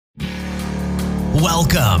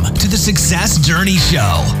Welcome to the Success Journey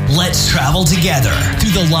Show. Let's travel together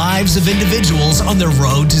through the lives of individuals on the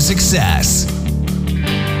road to success.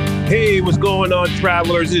 Hey, what's going on,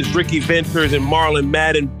 travelers? It's Ricky Ventures and Marlon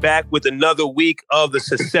Madden back with another week of the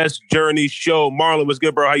Success Journey Show. Marlon, what's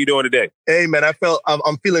good, bro? How you doing today? Hey, man,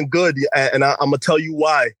 I'm feeling good, and I'm gonna tell you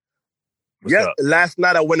why. Last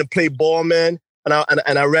night I went and played ball, man,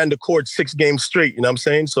 and I ran the court 6 games straight. You know what I'm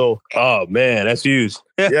saying? So, oh man, that's huge.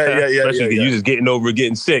 Yeah. Especially you just getting over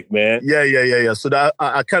getting sick, man. Yeah. So that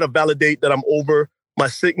I kind of validate that I'm over my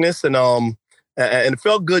sickness, and it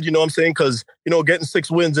felt good. You know what I'm saying? Because getting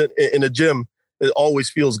 6 wins in the gym, it always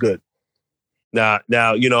feels good. Now,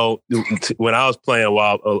 when I was playing a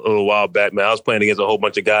little while back, man, I was playing against a whole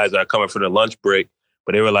bunch of guys that are coming from the lunch break,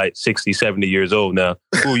 but they were like 60, 70 years old now.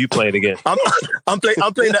 Who are you playing against? I'm playing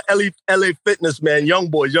the LA Fitness, man. Young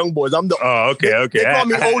boys. I'm the. Oh, okay. They call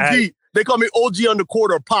me OG. They call me OG on the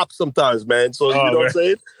court or Pop sometimes, man. So, you know what I'm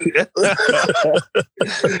saying? Yeah.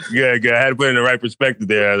 I had to put it in the right perspective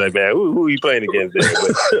there. I was like, man, who are you playing against there?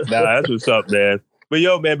 But, that's what's up, man. But,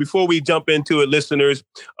 yo, man, before we jump into it, listeners,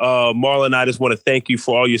 Marlon and I just want to thank you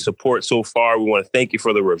for all your support so far. We want to thank you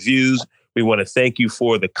for the reviews. We want to thank you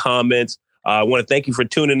for the comments. I want to thank you for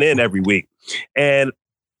tuning in every week. And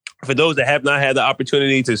for those that have not had the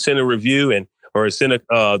opportunity to send a review or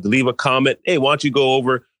leave a comment, hey, why don't you go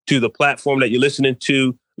over to the platform that you're listening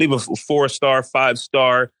to, leave a 4-star,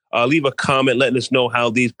 5-star, leave a comment letting us know how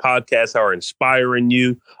these podcasts are inspiring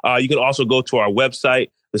you. You can also go to our website,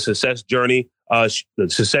 the Success Journey, the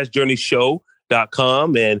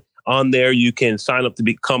successjourneyshow.com. And on there, you can sign up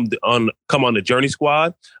to come on the Journey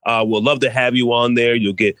Squad. We'll love to have you on there.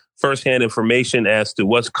 You'll get firsthand information as to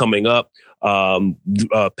what's coming up,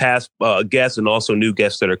 past guests, and also new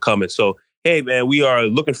guests that are coming. So, hey, man, we are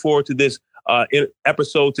looking forward to this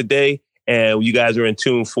episode today, and you guys are in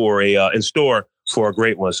store for a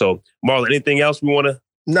great one. So, Marlon, anything else we want to?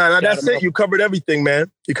 No, that's it. You covered everything,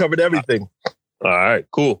 man. You covered everything. All right,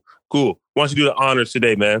 cool. Why don't you do the honors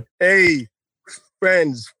today, man? Hey,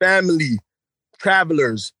 friends, family,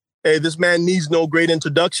 travelers. Hey, this man needs no great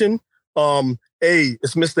introduction. Hey,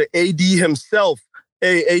 it's Mr. AD himself.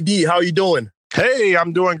 Hey, AD, how you doing? Hey,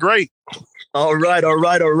 I'm doing great. All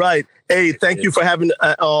right. Hey, thank you for having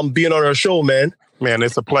being on our show, man. Man,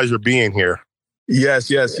 it's a pleasure being here.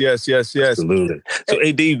 Yes. Absolutely. So,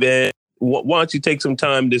 AD, man, why don't you take some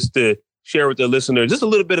time just to share with the listener just a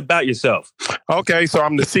little bit about yourself? Okay, so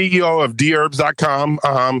I'm the CEO of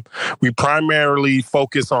dherbs.com. We primarily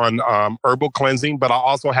focus on herbal cleansing, but I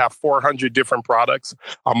also have 400 different products.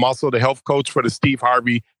 I'm also the health coach for the Steve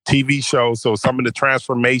Harvey TV show. So some of the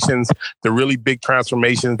transformations, the really big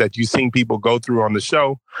transformations that you've seen people go through on the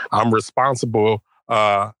show, I'm responsible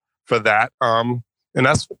for that. And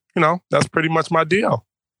that's pretty much my deal.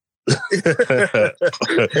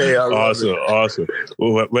 Hey, awesome.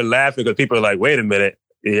 Well, we're laughing because people are like, wait a minute.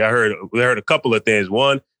 Yeah, we heard a couple of things.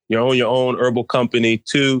 1, you own your own herbal company.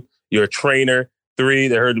 2, you're a trainer. 3,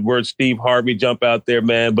 they heard the word Steve Harvey jump out there,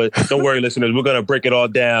 man. But don't worry, listeners, we're going to break it all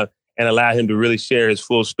down and allow him to really share his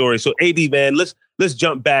full story. So, AD, man, let's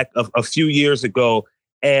jump back a few years ago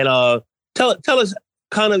and tell us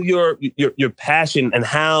kind of your passion and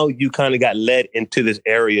how you kind of got led into this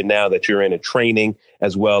area now that you're in a training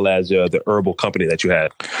as well as the herbal company that you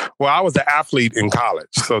had. Well, I was an athlete in college,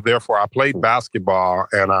 so therefore I played basketball,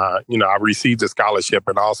 and I received a scholarship,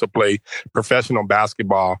 and I also played professional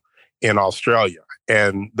basketball in Australia.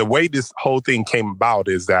 And the way this whole thing came about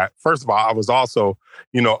is that, first of all, I was also,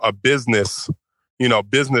 a business.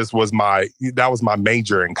 Business was my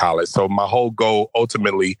major in college. So my whole goal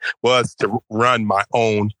ultimately was to run my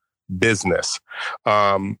own business.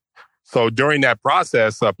 So during that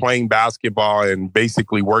process of playing basketball and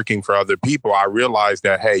basically working for other people, I realized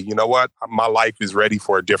that, hey, you know what? My life is ready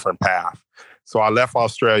for a different path. So I left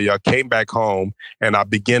Australia, came back home, and I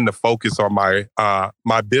began to focus on my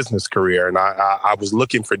business career. And I was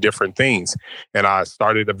looking for different things. And I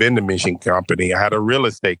started a vending machine company. I had a real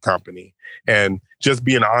estate company. And just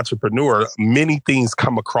being an entrepreneur, many things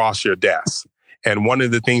come across your desk. And one of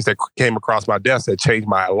the things that came across my desk that changed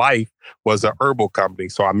my life was an herbal company.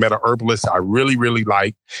 So I met an herbalist I really, really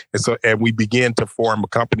liked. And we began to form a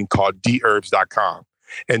company called dherbs.com.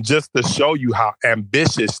 And just to show you how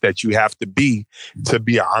ambitious that you have to be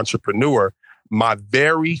an entrepreneur, my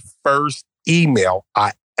very first email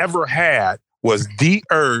I ever had was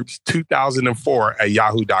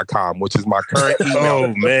dherbs2004@yahoo.com, which is my current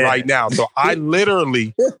email right now. So I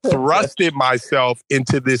literally thrusted myself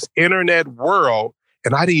into this internet world,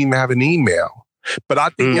 and I didn't even have an email. But I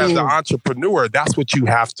think as an entrepreneur, that's what you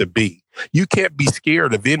have to be. You can't be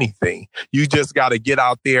scared of anything. You just got to get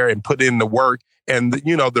out there and put in the work and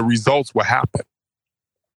the results will happen.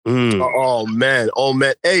 Oh man.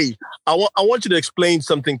 Hey, I want you to explain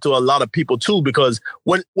something to a lot of people too, because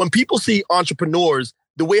when people see entrepreneurs,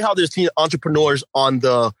 the way how they're seeing entrepreneurs on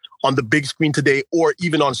the big screen today, or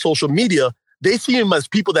even on social media, they see them as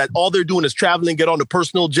people that all they're doing is traveling, get on the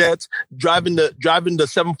personal jets, driving the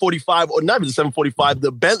 745, or not even the 745,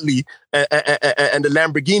 the Bentley and the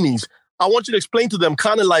Lamborghinis. I want you to explain to them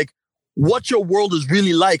kind of like what your world is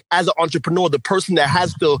really like as an entrepreneur, the person that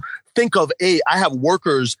has to think of, I have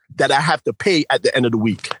workers that I have to pay at the end of the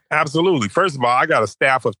week. Absolutely. First of all, I got a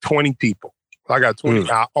staff of 20 people. I got 20.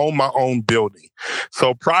 I own my own building.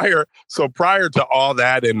 So prior to all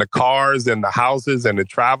that, and the cars and the houses and the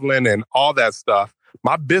traveling and all that stuff,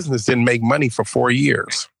 my business didn't make money for 4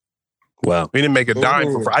 years. Wow. We didn't make a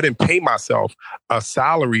dime I didn't pay myself a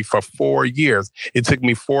salary for 4 years. It took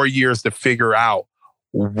me 4 years to figure out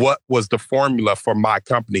what was the formula for my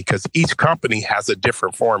company, because each company has a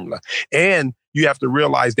different formula. And you have to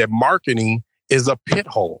realize that marketing is a pit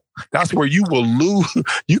hole. That's where you will lose.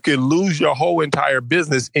 You can lose your whole entire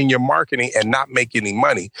business in your marketing and not make any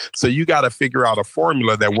money. So you got to figure out a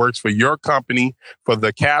formula that works for your company, for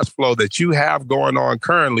the cash flow that you have going on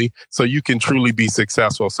currently, so you can truly be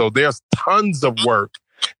successful. So there's tons of work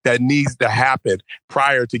that needs to happen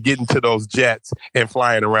prior to getting to those jets and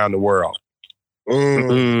flying around the world.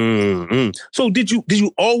 So did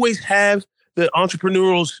you always have the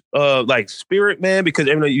entrepreneurial like spirit, man? Because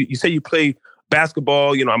you say you play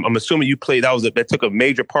basketball. I'm assuming you played. That took a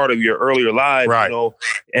major part of your earlier life, right?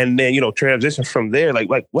 And then transition from there. Like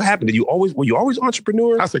what happened? Were you always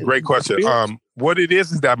entrepreneur? That's a great question. What it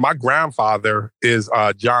is that my grandfather is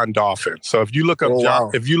John Dolphin. So if you look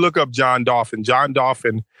up John Dolphin,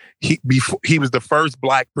 he was the first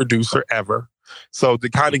Black producer ever. So to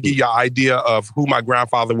kind of give you an idea of who my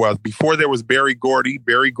grandfather was, before there was Berry Gordy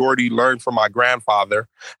learned from my grandfather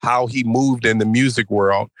how he moved in the music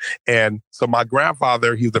world. And so my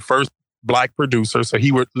grandfather, he was the first Black producer. So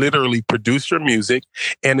he would literally produce your music.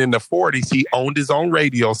 And in the 40s, he owned his own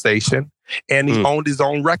radio station and he owned his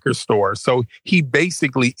own record store. So he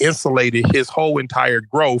basically insulated his whole entire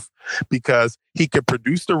growth because he could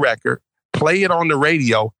produce the record, play it on the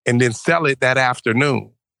radio, and then sell it that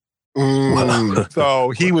afternoon.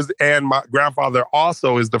 So he was, and my grandfather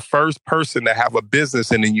also is the first person to have a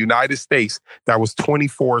business in the United States that was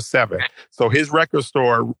 24/7. So his record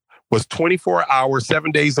store was 24 hours,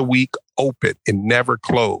 7 days a week, open and never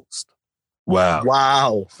closed.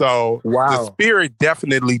 Wow. So the spirit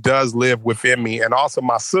definitely does live within me. And also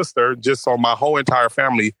my sister, just so my whole entire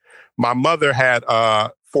family, my mother had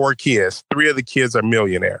 4 kids. 3 of the kids are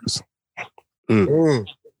millionaires.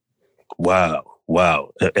 Wow.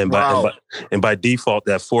 And by default,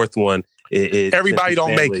 that 4th one, everybody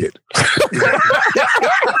don't make it.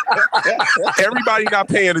 Everybody not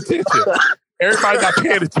paying attention. Everybody not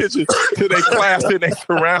paying attention to their class and their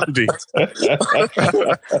surroundings.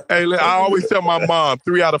 Hey, I always tell my mom,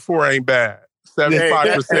 3 out of 4 ain't bad.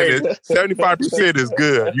 75% is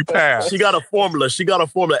good. You pass. She got a formula.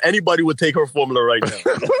 Anybody would take her formula right now.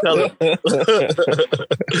 Tell her.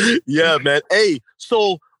 Yeah, man. Hey,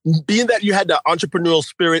 so being that you had the entrepreneurial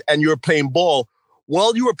spirit and you were playing ball,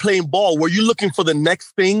 while you were playing ball, were you looking for the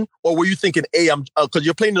next thing, or were you thinking, I'm because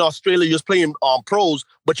you're playing in Australia, you're playing pros,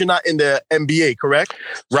 but you're not in the NBA, correct?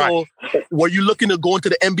 Right. So were you looking to go into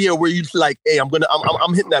the NBA, or were you like, I'm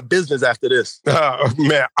hitting that business after this?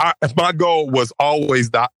 Man, my goal was always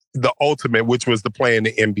the ultimate, which was to play in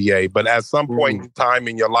the NBA. But at some point in time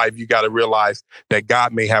in your life, you got to realize that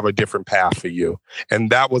God may have a different path for you. And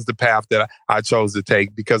that was the path that I chose to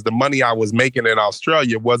take, because the money I was making in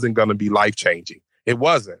Australia wasn't going to be life-changing. It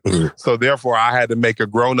wasn't. So therefore, I had to make a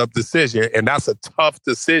grown-up decision. And that's a tough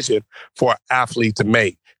decision for an athlete to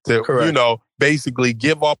make. To, basically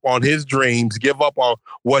give up on his dreams, give up on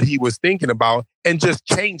what he was thinking about, and just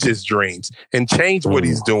change his dreams and change what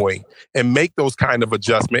he's doing and make those kind of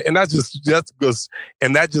adjustments. And that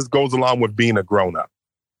just goes along with being a grown-up.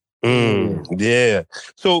 Yeah.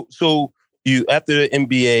 So you, after the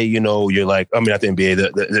NBA, you're like, not the NBA,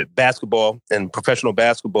 the basketball and professional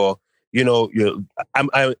basketball,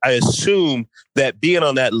 I assume that being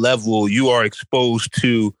on that level, you are exposed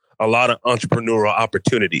to a lot of entrepreneurial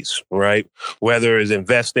opportunities, right? Whether it's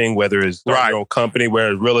investing, whether it's your own company,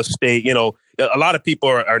 whether it's real estate, a lot of people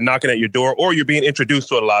are knocking at your door, or you're being introduced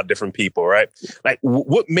to a lot of different people, right? Like,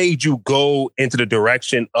 what made you go into the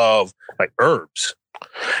direction of like herbs?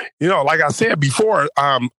 Like I said before,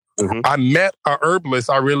 I met a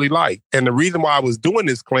herbalist I really liked. And the reason why I was doing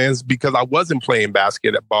this cleanse, because I wasn't playing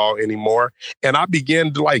basketball anymore. And I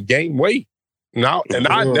began to gain weight. No, and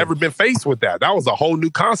I'd never been faced with that. That was a whole new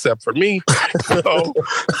concept for me.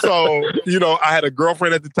 So, you know, I had a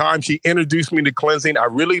girlfriend at the time. She introduced me to cleansing. I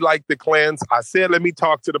really liked the cleanse. I said, let me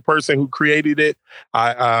talk to the person who created it.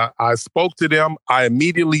 I spoke to them. I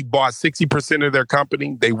immediately bought 60% of their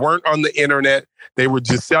company. They weren't on the internet. They were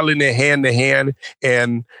just selling it hand to hand.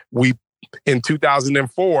 And in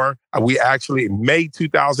 2004, May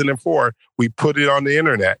 2004, we put it on the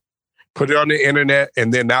internet.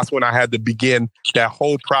 And then that's when I had to begin that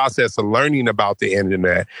whole process of learning about the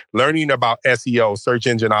internet, learning about SEO, search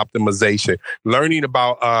engine optimization, learning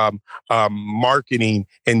about marketing,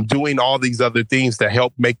 and doing all these other things to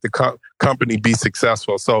help make the company be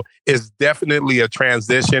successful. So it's definitely a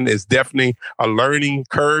transition. It's definitely a learning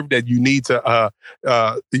curve that you need to,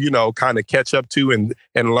 kind of catch up to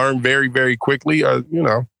and learn very, very quickly.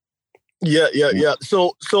 Yeah.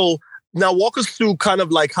 So now walk us through kind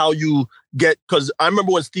of like how you get, because I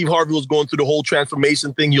remember when Steve Harvey was going through the whole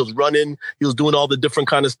transformation thing, he was running, he was doing all the different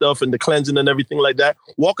kind of stuff and the cleansing and everything like that.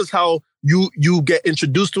 Walk us how you get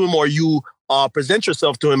introduced to him, or you present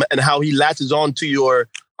yourself to him, and how he latches on to your...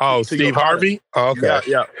 Oh, Steve Harvey? Okay.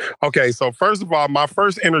 Yeah. Okay, so first of all, my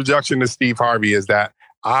first introduction to Steve Harvey is that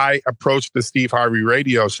I approached the Steve Harvey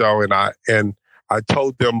radio show and I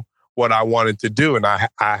told them what I wanted to do. And I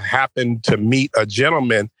happened to meet a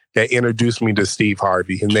gentleman that introduced me to Steve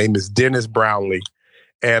Harvey. His name is Dennis Brownlee.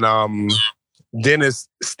 And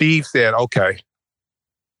Steve said, okay.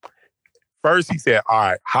 First he said, all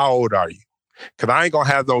right, how old are you? Because I ain't going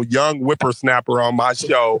to have no young whippersnapper on my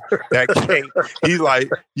show that can't. He's like,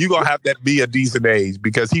 you going to have to be a decent age,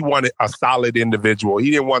 because he wanted a solid individual.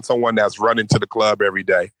 He didn't want someone that's running to the club every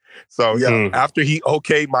day. So after he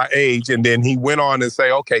okayed my age, and then he went on and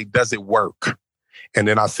say, okay, does it work? And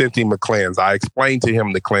then I sent him a cleanse. I explained to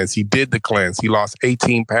him the cleanse. He did the cleanse. He lost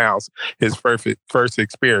 18 pounds his first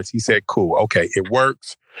experience. He said, cool, okay, it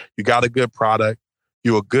works. You got a good product.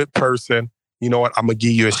 You're a good person. You know what? I'm going to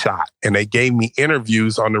give you a shot. And they gave me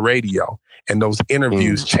interviews on the radio. And those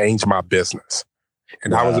interviews changed my business.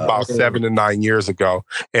 And that was about 7 to 9 years ago.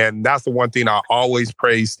 And that's the one thing I always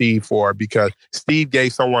praise Steve for, because Steve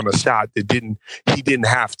gave someone a shot that he didn't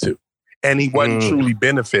have to. And he wasn't truly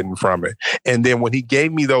benefiting from it. And then when he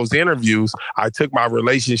gave me those interviews, I took my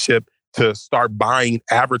relationship to start buying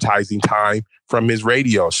advertising time from his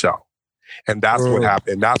radio show. And that's what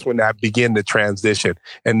happened. That's when that began to transition.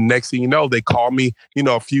 And next thing you know, they called me,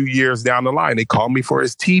 a few years down the line, they called me for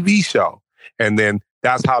his TV show. And then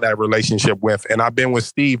that's how that relationship went. And I've been with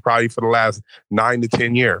Steve probably for the last 9 to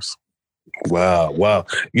 10 years. Wow.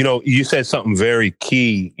 You said something very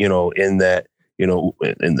key, in that, in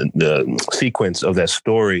the sequence of that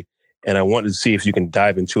story. And I wanted to see if you can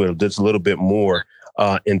dive into it just a little bit more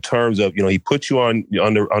in terms of, he put you on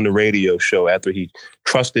the radio show after he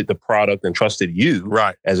trusted the product and trusted you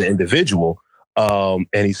as an individual. And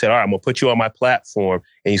he said, all right, I'm going to put you on my platform.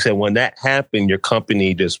 And he said, when that happened, your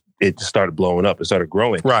company just started blowing up. It started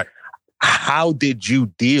growing. Right. How did you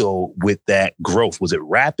deal with that growth? Was it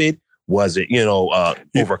rapid? Was it,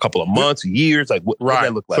 over a couple of months, years? Like, what did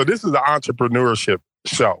that look like? So this is an entrepreneurship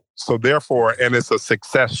show. So therefore, and it's a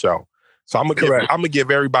success show. So I'm gonna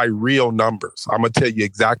give everybody real numbers. I'm gonna tell you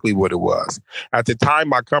exactly what it was. At the time,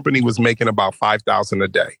 my company was making about $5,000 a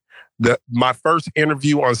day. My first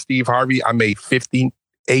interview on Steve Harvey, I made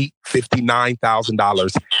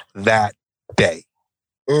 $59,000 that day.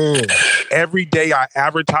 Every day I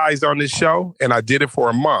advertised on this show, and I did it for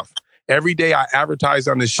a month. Every day I advertised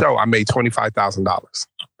on this show, I made $25,000.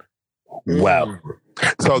 Wow.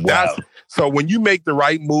 So when you make the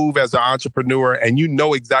right move as an entrepreneur and you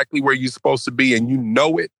know exactly where you're supposed to be and you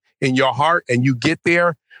know it in your heart and you get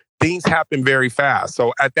there, things happen very fast.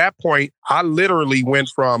 So at that point, I literally went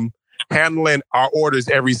from handling our orders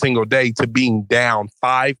every single day to being down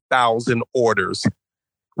 5,000 orders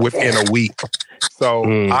within a week. So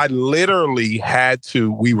I literally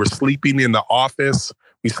we were sleeping in the office.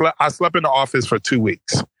 I slept in the office for 2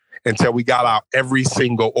 weeks until we got out every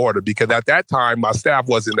single order, because at that time my staff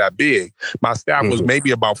wasn't that big. My staff was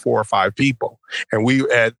maybe about 4 or 5 people, and we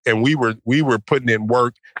were putting in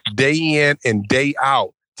work day in and day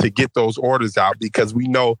out to get those orders out, because we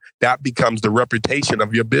know that becomes the reputation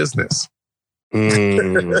of your business.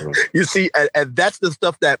 You see, and that's the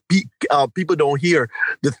stuff that people don't hear.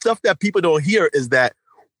 The stuff that people don't hear is that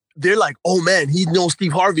they're like, oh man, he knows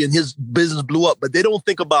Steve Harvey and his business blew up. But they don't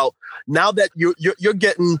think about, now that you're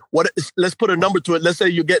getting let's put a number to it. Let's say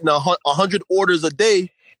you're getting 100 orders a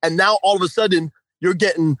day. And now all of a sudden you're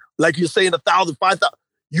getting, like you're saying, 1,000, 5,000.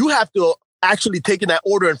 You have to actually take in that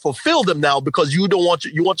order and fulfill them now, because you want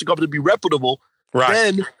your company to be reputable. Right.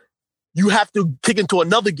 Then you have to kick into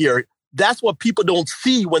another gear. that's what people don't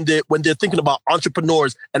see when they're thinking about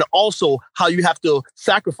entrepreneurs, and also how you have to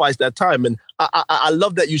sacrifice that time. And I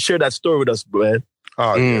love that you share that story with us, man.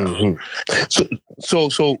 Oh, yeah. Mm-hmm.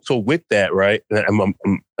 So with that, right? I'm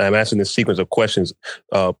asking this sequence of questions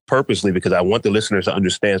purposely because I want the listeners to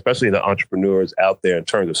understand, especially the entrepreneurs out there, in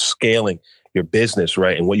terms of scaling your business,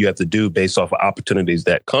 right, and what you have to do based off of opportunities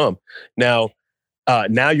that come. Now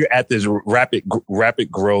you're at this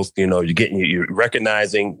rapid growth. You know, you're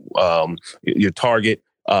recognizing your target.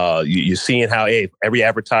 You're seeing how every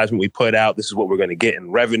advertisement we put out, this is what we're going to get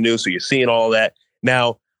in revenue. So you're seeing all that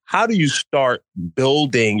now. How do you start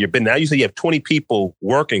building your business? Now you say you have 20 people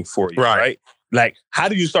working for you, right? Like, how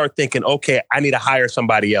do you start thinking, okay, I need to hire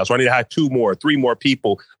somebody else, or I need to hire 2 more, 3 more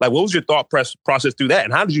people? Like, what was your thought process through that?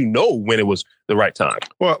 And how did you know when it was the right time?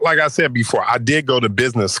 Well, like I said before, I did go to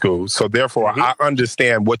business school. So therefore, I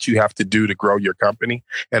understand what you have to do to grow your company.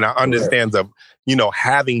 And I understand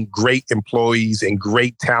having great employees and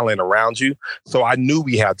great talent around you. So I knew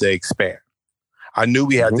we had to expand.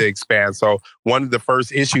 To expand. So one of the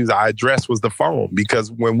first issues I addressed was the phone,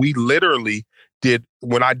 because when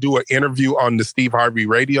I do an interview on the Steve Harvey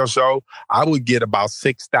radio show, I would get about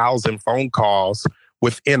 6,000 phone calls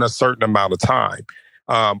within a certain amount of time.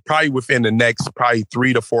 Probably within the next 3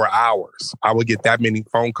 to 4 hours, I would get that many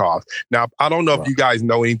phone calls. Now, I don't know if you guys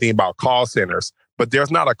know anything about call centers, but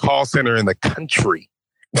there's not a call center in the country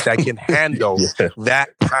that can handle that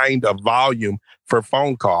kind of volume for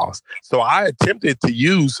phone calls. So I attempted to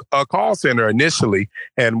use a call center initially.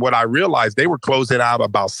 And what I realized, they were closing out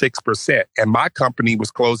about 6%. And my company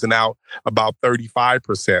was closing out about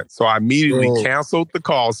 35%. So I immediately canceled the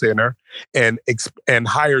call center and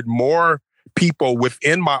hired more people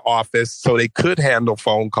within my office so they could handle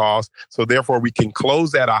phone calls. So therefore we can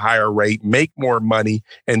close at a higher rate, make more money,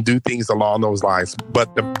 and do things along those lines.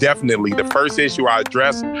 But definitely the first issue I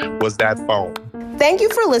addressed was that phone. Thank you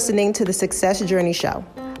for listening to the Success Journey Show.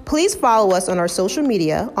 Please follow us on our social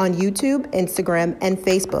media on YouTube, Instagram, and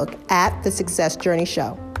Facebook at The Success Journey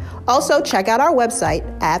Show. Also, check out our website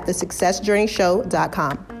at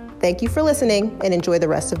thesuccessjourneyshow.com. Thank you for listening and enjoy the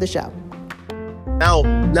rest of the show. Now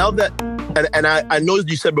that, and I know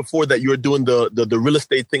you said before that you were doing the real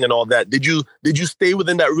estate thing and all that. Did you stay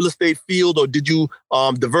within that real estate field, or did you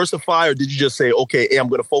diversify, or did you just say, okay, I'm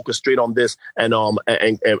going to focus straight on this and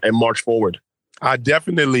march forward? I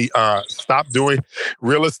definitely stopped doing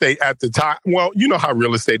real estate at the time. Well, you know how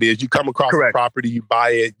real estate is. You come across a property, you buy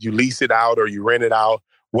it, you lease it out, or you rent it out,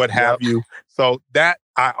 what have you. So that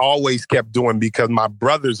I always kept doing because my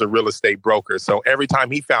brother's a real estate broker. So every time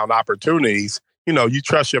he found opportunities, you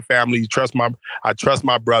trust your family, I trust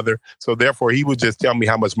my brother. So therefore, he would just tell me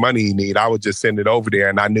how much money he need. I would just send it over there,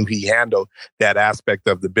 and I knew he handled that aspect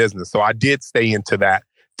of the business. So I did stay into that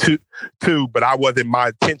too, but my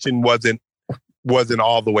attention wasn't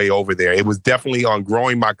all the way over there. It was definitely on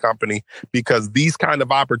growing my company, because these kind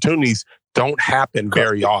of opportunities don't happen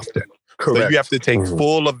very often. Correct. So you have to take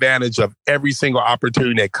full advantage of every single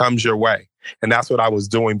opportunity that comes your way. And that's what I was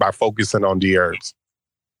doing by focusing on the herbs.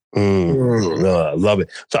 I love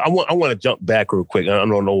it. So I want to jump back real quick. I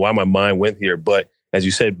don't know why my mind went here, but as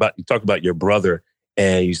you said, you talked about your brother,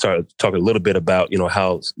 and you started talking a little bit about,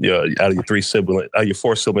 how out of your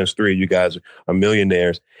 4 siblings, 3 of you guys are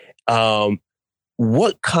millionaires.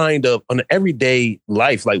 What kind of, on an everyday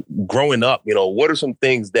life, like growing up, what are some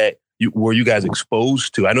things that were you guys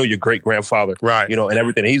exposed to? I know your great grandfather, right? And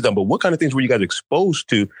everything he's done, but what kind of things were you guys exposed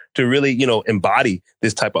to really, embody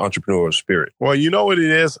this type of entrepreneurial spirit? Well, you know what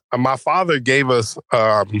it is? My father gave us,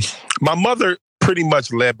 my mother pretty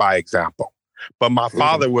much led by example, but my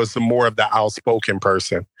father was more of the outspoken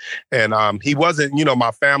person. And he wasn't,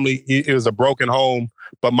 my family, it was a broken home.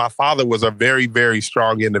 But my father was a very, very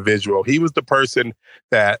strong individual. He was the person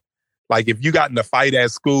that, like, if you got in a fight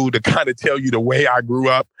at school, to kind of tell you the way I grew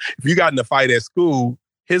up, if you got in a fight at school,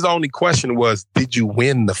 his only question was, did you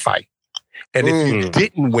win the fight? And if you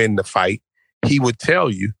didn't win the fight, he would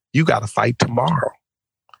tell you, you got to fight tomorrow.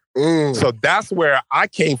 So that's where I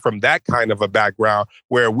came from, that kind of a background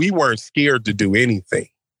where we weren't scared to do anything.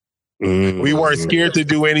 We weren't scared to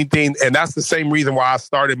do anything. And that's the same reason why I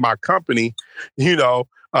started my company,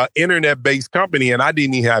 internet-based company. And I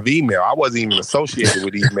didn't even have email. I wasn't even associated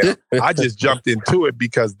with email. I just jumped into it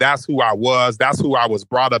because that's who I was. That's who I was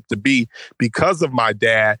brought up to be because of my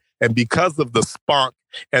dad and because of the spunk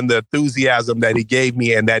and the enthusiasm that he gave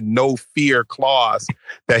me and that no fear clause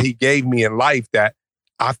that he gave me in life, that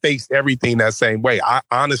I faced everything that same way. I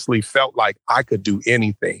honestly felt like I could do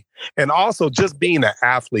anything. And also just being an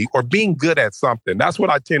athlete or being good at something. That's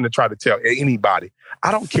what I tend to try to tell anybody.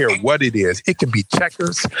 I don't care what it is. It could be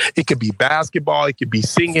checkers. It could be basketball. It could be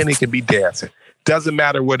singing. It could be dancing. Doesn't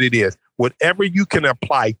matter what it is. Whatever you can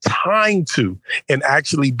apply time to and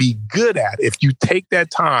actually be good at, if you take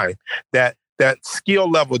that time, that skill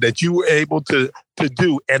level that you were able to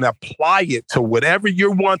do and apply it to whatever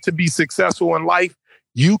you want to be successful in life,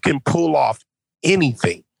 you can pull off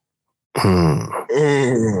anything.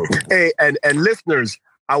 Hey, and listeners,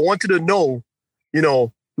 I want you to know,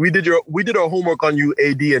 we did our homework on you,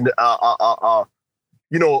 AD, and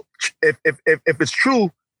if it's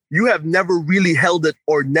true, you have never really held it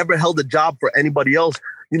or never held a job for anybody else,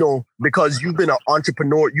 because you've been an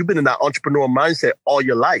entrepreneur. You've been in that entrepreneur mindset all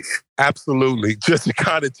your life. Absolutely. Just to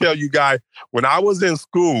kind of tell you guys, when I was in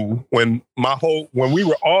school, when we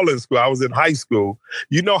were all in school, I was in high school.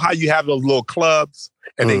 You know how you have those little clubs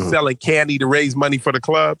and they selling candy to raise money for the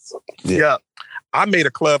clubs? Yeah. I made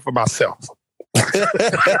a club for myself.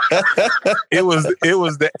 It was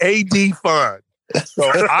the AD Fund. So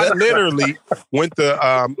I literally went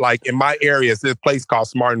to, in my area, it's this place called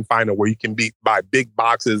Smart and Final where you can buy big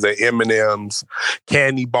boxes of M&Ms,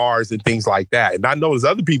 candy bars, and things like that. And I noticed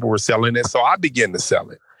other people were selling it, so I began to sell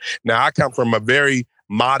it. Now, I come from a very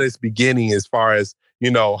modest beginning as far as,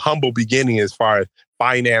 humble beginning as far as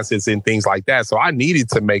finances and things like that. So I needed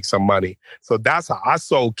to make some money. So that's how I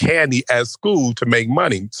sold candy at school to make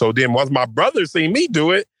money. So then once my brother seen me do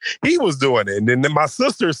it, he was doing it. And then my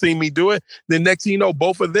sister seen me do it. Then next thing you know,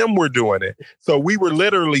 both of them were doing it. So we were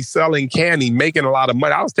literally selling candy, making a lot of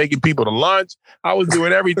money. I was taking people to lunch. I was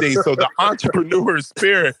doing everything. So the entrepreneur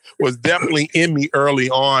spirit was definitely in me early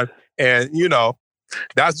on. And,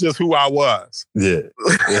 that's just who I was. Yeah.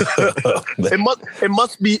 It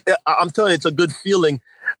must be, I'm telling you, it's a good feeling.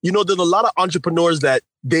 There's a lot of entrepreneurs that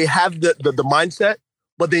they have the mindset,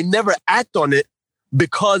 but they never act on it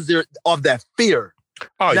because they're of that fear.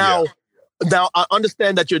 Oh, now, I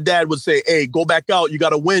understand that your dad would say, hey, go back out, you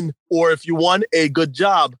got to win. Or if you won, good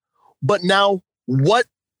job. But now, what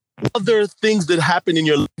other things that happen in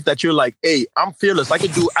your life that you're like, hey, I'm fearless. I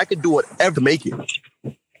could do whatever to make it.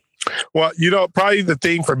 Well, probably the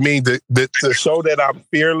thing for me to show that I'm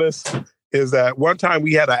fearless is that one time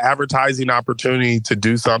we had an advertising opportunity to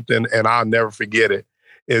do something, and I'll never forget it,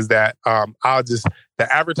 is that the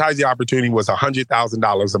advertising opportunity was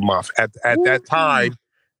 $100,000 a month. At that time,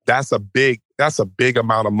 that's a big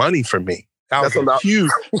amount of money for me. That was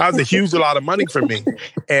a huge lot of money for me.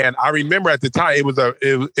 And I remember at the time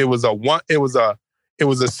it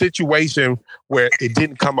was a situation where it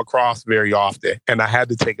didn't come across very often, and I had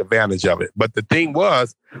to take advantage of it. But the thing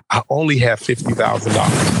was, I only had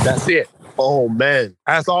 $50,000. That's it. Oh, man.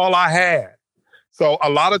 That's all I had. So a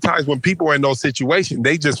lot of times when people are in those situations,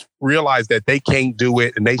 they just realize that they can't do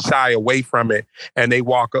it and they shy away from it and they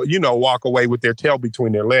walk away with their tail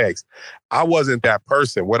between their legs. I wasn't that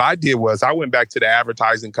person. What I did was I went back to the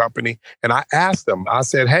advertising company and I asked them, I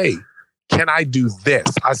said, hey, can I do this?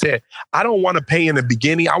 I said, I don't want to pay in the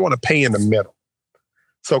beginning. I want to pay in the middle.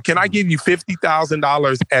 So can I give you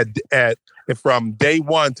 $50,000 from day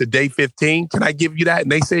 1 to day 15? Can I give you that?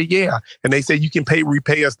 And they said, yeah. And they said, you can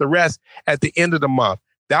repay us the rest at the end of the month.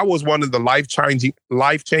 That was one of the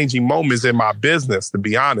life-changing moments in my business, to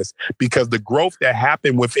be honest, because the growth that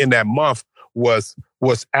happened within that month was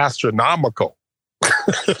astronomical.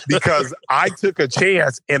 Because I took a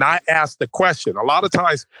chance and I asked the question. A lot of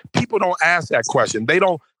times people don't ask that question. They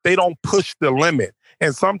don't push the limit.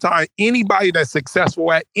 And sometimes anybody that's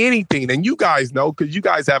successful at anything, and you guys know, because you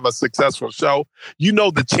guys have a successful show,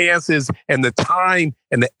 the chances and the time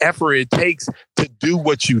and the effort it takes to do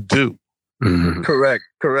what you do. Mm-hmm. Correct.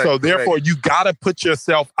 So therefore, you got to put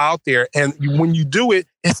yourself out there. And when you do it,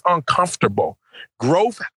 it's uncomfortable.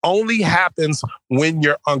 Growth only happens when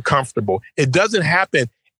you're uncomfortable. It doesn't happen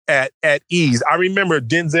at ease. I remember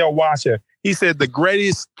Denzel Washington. He said the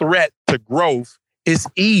greatest threat to growth is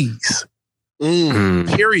ease.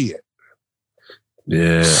 Period.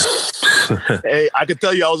 Yeah. Hey, I can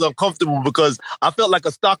tell you I was uncomfortable because I felt like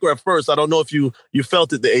a stalker at first. I don't know if you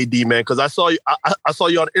felt it, the AD, man, because I saw you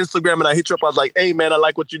on Instagram and I hit you up. I was like, hey, man, I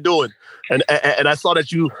like what you're doing. And I saw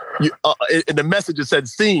that you in the message it said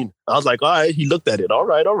seen. I was like, all right, he looked at it. All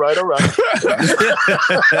right.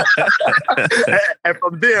 And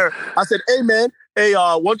from there, I said, hey, man, hey,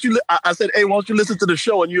 why don't you listen to the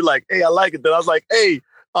show? And you're like, hey, I like it. Then I was like, hey,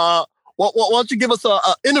 why don't you give us an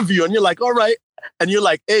interview? And you're like, all right. And you're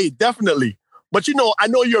like, hey, definitely. But I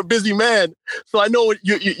know you're a busy man, so I know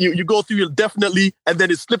you go through it definitely, and then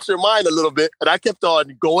it slips your mind a little bit. And I kept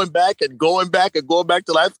on going back and going back and going back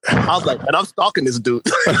to life. I was like, and I'm stalking this dude.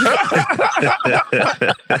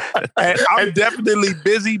 I'm definitely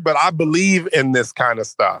busy, but I believe in this kind of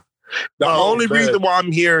stuff. The only reason why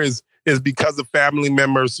I'm here is because of family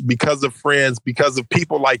members, because of friends, because of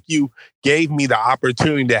people like you gave me the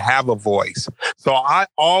opportunity to have a voice. So I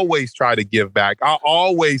always try to give back. I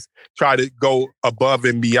always try to go above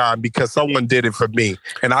and beyond because someone did it for me.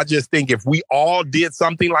 And I just think if we all did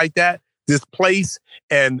something like that, this place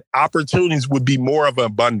and opportunities would be more of an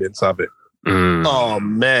abundance of it. Mm. Oh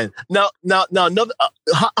man! Now, another.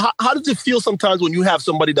 How does it feel sometimes when you have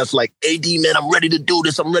somebody that's like, "AD man, I'm ready to do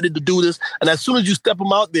this. I'm ready to do this," and as soon as you step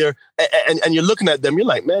them out there and you're looking at them, you're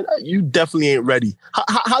like, "Man, you definitely ain't ready."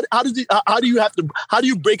 How do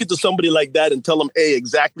you break it to somebody like that and tell them, "Hey,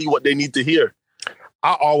 exactly what they need to hear"?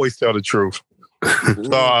 I always tell the truth.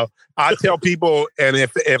 So I tell people, and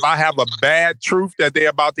if I have a bad truth that they're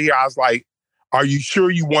about to hear, I was like, "Are you sure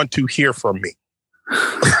you want to hear from me?"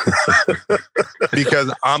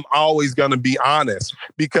 Because I'm always going to be honest,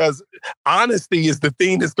 because honesty is the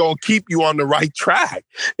thing that's going to keep you on the right track.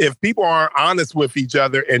 If people aren't honest with each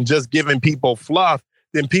other and just giving people fluff,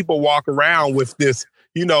 then people walk around with this,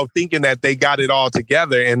 thinking that they got it all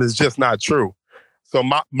together, and it's just not true. So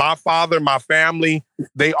my father, my family,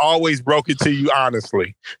 they always broke it to you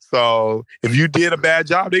honestly. So if you did a bad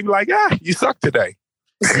job, they'd be like, you suck today.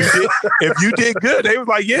 If you did good, they was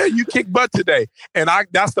like, yeah, you kicked butt today. And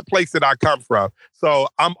that's the place that I come from. So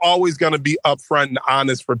I'm always going to be upfront and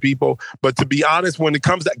honest for people. But to be honest, when it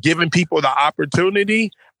comes to giving people the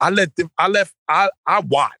opportunity, I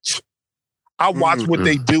watch. I watch what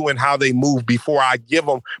they do and how they move before I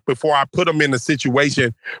put them in a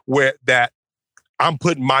situation where that I'm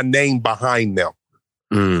putting my name behind them.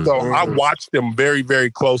 So I watch them very,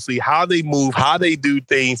 very closely, how they move, how they do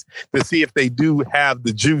things, to see if they do have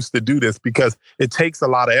the juice to do this, because it takes a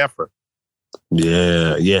lot of effort.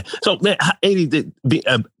 Yeah. So, man,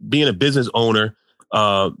 being a business owner,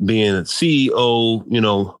 being a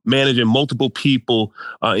CEO, managing multiple people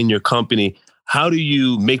in your company, how do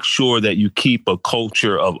you make sure that you keep a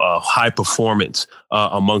culture of high performance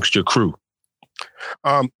amongst your crew?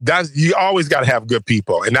 You always got to have good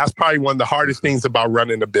people. And that's probably one of the hardest things about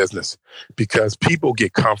running a business, because people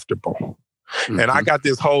get comfortable. Mm-hmm. And I got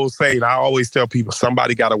this whole saying, I always tell people,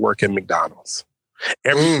 somebody got to work at McDonald's.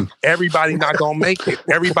 Everybody not going to make it.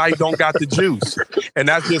 Everybody don't got the juice. And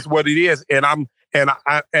that's just what it is. And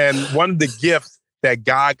one of the gifts that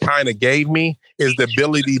God kind of gave me is the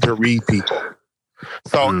ability to read people.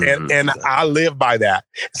 So, and I live by that.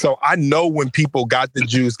 So I know when people got the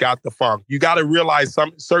juice, got the funk. You got to realize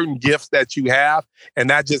some certain gifts that you have. And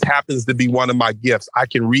that just happens to be one of my gifts. I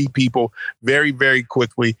can read people very, very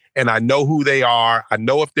quickly. And I know who they are. I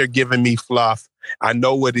know if they're giving me fluff. I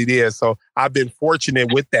know what it is. So I've been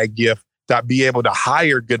fortunate with that gift to be able to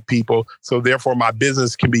hire good people. So therefore my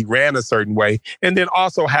business can be ran a certain way. And then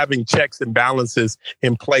also having checks and balances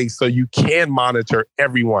in place so you can monitor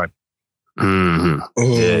everyone. Mm-hmm.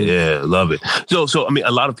 Yeah, love it. So I mean,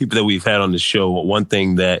 a lot of people that we've had on the show, one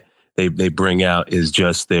thing that they bring out is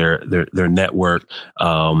just their network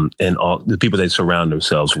and all the people they surround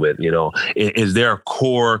themselves with. Is there a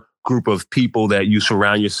core group of people that you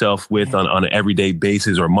surround yourself with on an everyday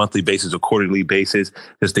basis or monthly basis or quarterly basis,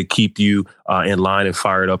 just to keep you in line and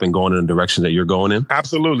fired up and going in the direction that you're going in?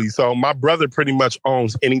 Absolutely. So my brother pretty much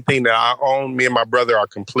owns anything that I own. Me and my brother are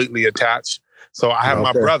completely attached. So I have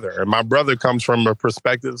my brother, and my brother comes from a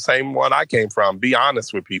perspective, the same one I came from. Be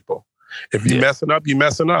honest with people. If you're messing up, you're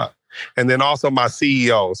messing up. And then also my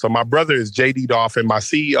CEO. So my brother is JD Dolphin. My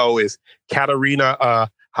CEO is Katerina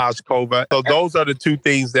Hajkova. So those are the two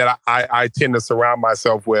things that I tend to surround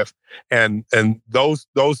myself with. And those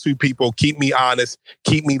two people keep me honest,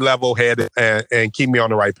 keep me level-headed, and keep me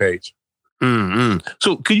on the right page. Mm-hmm.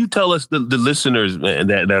 So could you tell us, the listeners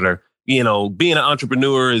that are, being an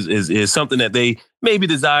entrepreneur is something that they maybe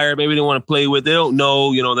desire, maybe they want to play with. They don't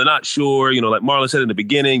know, they're not sure, like Marlon said in the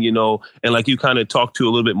beginning, and like you kind of talked to a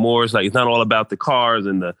little bit more. It's like, it's not all about the cars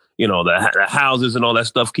and the houses and all that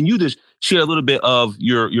stuff. Can you just share a little bit of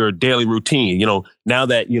your daily routine? Now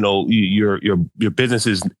that, your business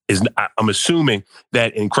is, I'm assuming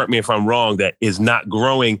that, and correct me if I'm wrong, that is not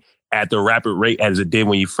growing at the rapid rate as it did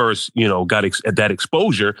when you first, got that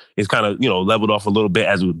exposure. Is kind of, leveled off a little bit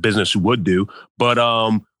as a business would do. But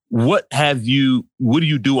what do you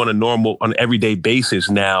do on an everyday basis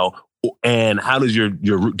now? And how does your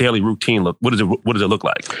daily routine look? What does it look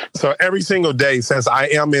like? So every single day, since I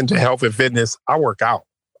am into health and fitness, I work out.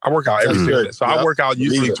 I work out every single day. So I work out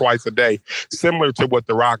usually twice a day, similar to what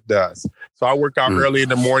The Rock does. So I work out early in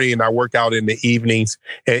the morning and I work out in the evenings.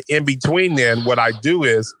 And in between then, what I do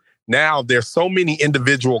is now there's so many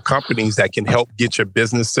individual companies that can help get your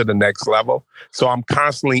business to the next level. So I'm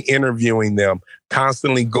constantly interviewing them,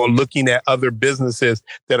 constantly looking at other businesses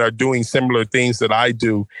that are doing similar things that I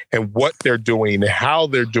do and what they're doing and how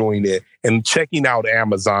they're doing it, and checking out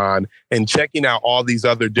Amazon and checking out all these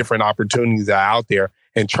other different opportunities that are out there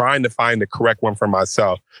and trying to find the correct one for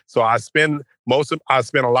myself. So I spend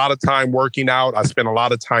a lot of time working out. I spend a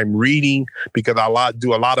lot of time reading because I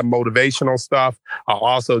do a lot of motivational stuff. I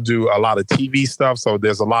also do a lot of TV stuff. So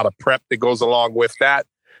there's a lot of prep that goes along with that.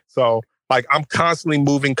 So like I'm constantly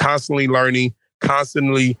moving, constantly learning,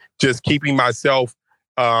 constantly just keeping myself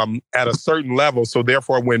at a certain level. So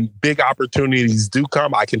therefore, when big opportunities do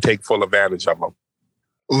come, I can take full advantage of them.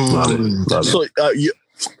 So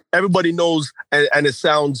everybody knows, and it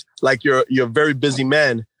sounds like you're a very busy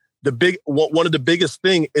man. One of the biggest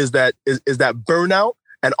thing is that burnout,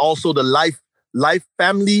 and also the life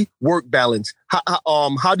family work balance.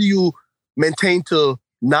 How do you maintain to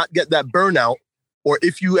not get that burnout? Or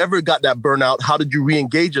if you ever got that burnout, how did you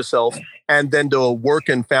re-engage yourself? And then the work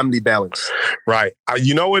and family balance. Right.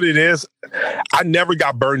 You know what it is? I never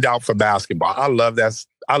got burned out for basketball. I love that.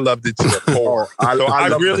 I loved it to the core. I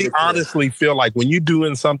really honestly feel like when you're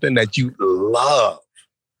doing something that you love,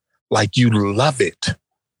 like you love it,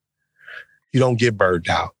 you don't get burned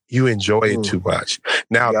out. You enjoy it too much.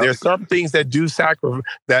 Now, there's some things that do sacrifice,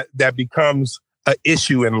 that becomes an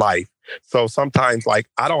issue in life. So sometimes, like,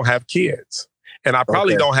 I don't have kids. And I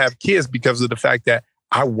probably don't have kids because of the fact that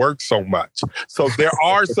I work so much. So there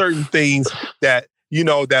are certain things that,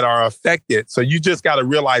 that are affected. So you just got to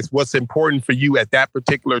realize what's important for you at that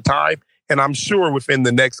particular time. And I'm sure within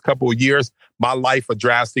the next couple of years, my life will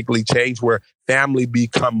drastically change where family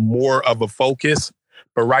become more of a focus.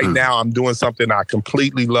 But right now I'm doing something I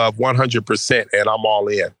completely love 100% and I'm all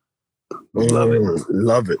in.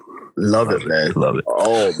 Love it, man. Love it.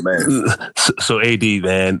 Oh, man. So AD,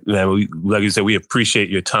 man, like you said, we appreciate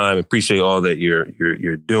your time, appreciate all that you're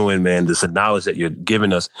doing, man. This knowledge that you're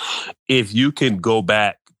giving us. If you can go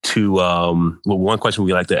back to, one question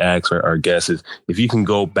we like to ask our guests is, if you can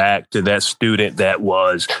go back to that student that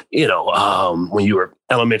was, when you were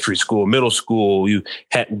elementary school, middle school, you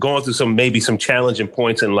had gone through some challenging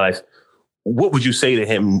points in life, what would you say to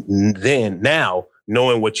him then, now,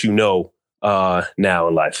 knowing what you know now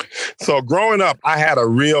in life? So growing up, I had a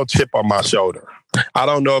real chip on my shoulder. I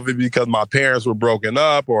don't know if it's because my parents were broken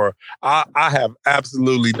up or I have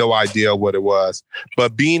absolutely no idea what it was.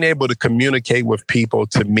 But being able to communicate with people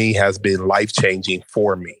to me has been life-changing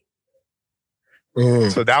for me.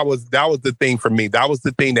 So that was the thing for me. That was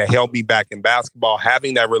the thing that held me back in basketball,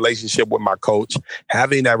 having that relationship with my coach,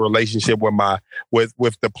 having that relationship with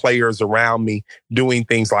the players around me, doing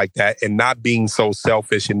things like that and not being so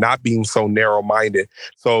selfish and not being so narrow-minded.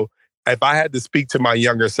 So if I had to speak to my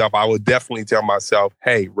younger self, I would definitely tell myself,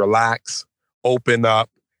 hey, relax, open up,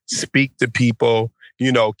 speak to people,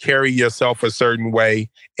 carry yourself a certain way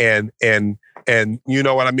and you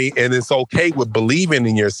know what I mean? And it's okay with believing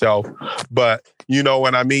in yourself, but you know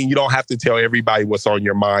what I mean? You don't have to tell everybody what's on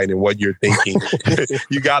your mind and what you're thinking.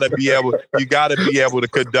 You gotta be able to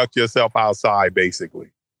conduct yourself outside,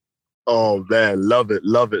 basically. Oh man, love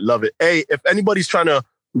it. Hey, if anybody's trying to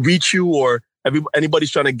reach you or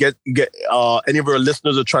anybody's trying to get any of our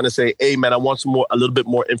listeners are trying to say, hey man, I want a little bit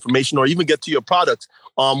more information or even get to your products.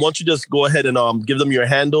 Why don't you just go ahead and give them your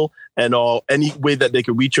handle and any way that they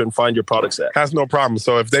can reach you and find your products at. That's no problem.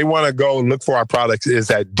 So if they want to go and look for our products, is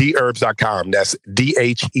at dherbs.com. That's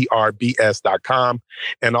DHERBS.com.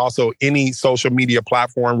 And also any social media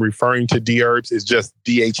platform referring to DHerbs is just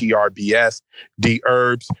DHERBS,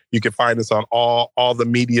 DHerbs. You can find us on all the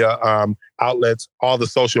media outlets, all the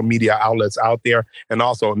social media outlets out there. And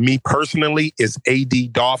also me personally is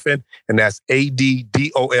AD Dolphin, and that's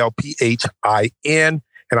ADDOLPHIN.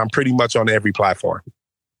 And I'm pretty much on every platform.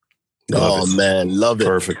 Man, love it.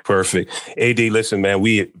 Perfect. AD, listen, man,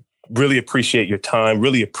 we really appreciate your time.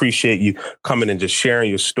 Really appreciate you coming and just sharing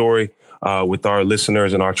your story with our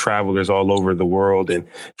listeners and our travelers all over the world. And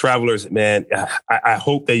travelers, man, I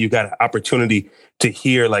hope that you got an opportunity to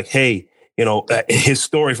hear like, hey, his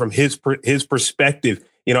story from his perspective,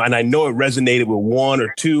 and I know it resonated with one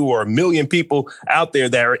or two or a million people out there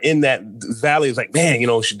that are in that valley. It's like, man,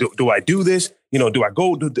 do I do this? Do I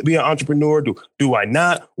go to be an entrepreneur? Do I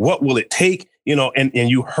not? What will it take? And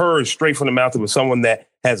you heard straight from the mouth of someone that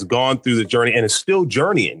has gone through the journey and is still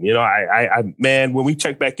journeying. Man, when we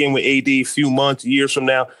check back in with AD a few months, years from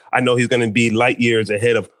now, I know he's going to be light years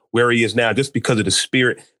ahead of where he is now, just because of the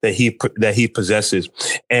spirit that he possesses.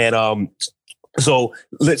 And so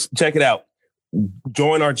let's check it out.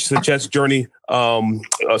 Join our Success Journey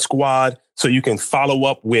squad so you can follow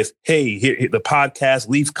up with, hey, here the podcast,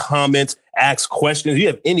 leave comments, ask questions. If you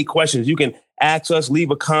have any questions, you can ask us,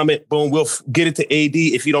 leave a comment. Boom, we'll get it to AD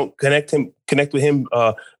if you don't connect with him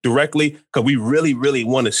directly, because we really, really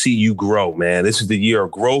want to see you grow, man. This is the year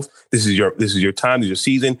of growth. This is your time, this is your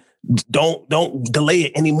season. Don't delay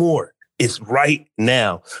it anymore. It's right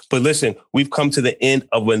now. But listen, we've come to the end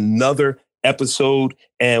of another episode,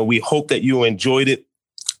 and we hope that you enjoyed it.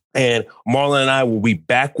 And Marlon and I will be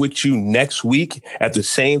back with you next week at the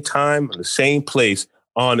same time, the same place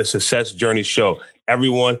on the Success Journey Show.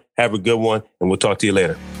 Everyone, have a good one, and we'll talk to you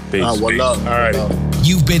later. Peace. One love. All right.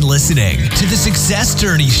 You've been listening to the Success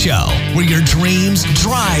Journey Show, where your dreams,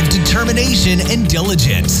 drive, determination, and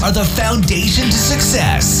diligence are the foundation to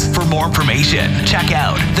success. For more information, check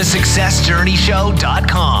out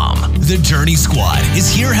thesuccessjourneyshow.com. The Journey Squad is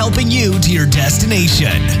here helping you to your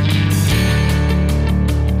destination.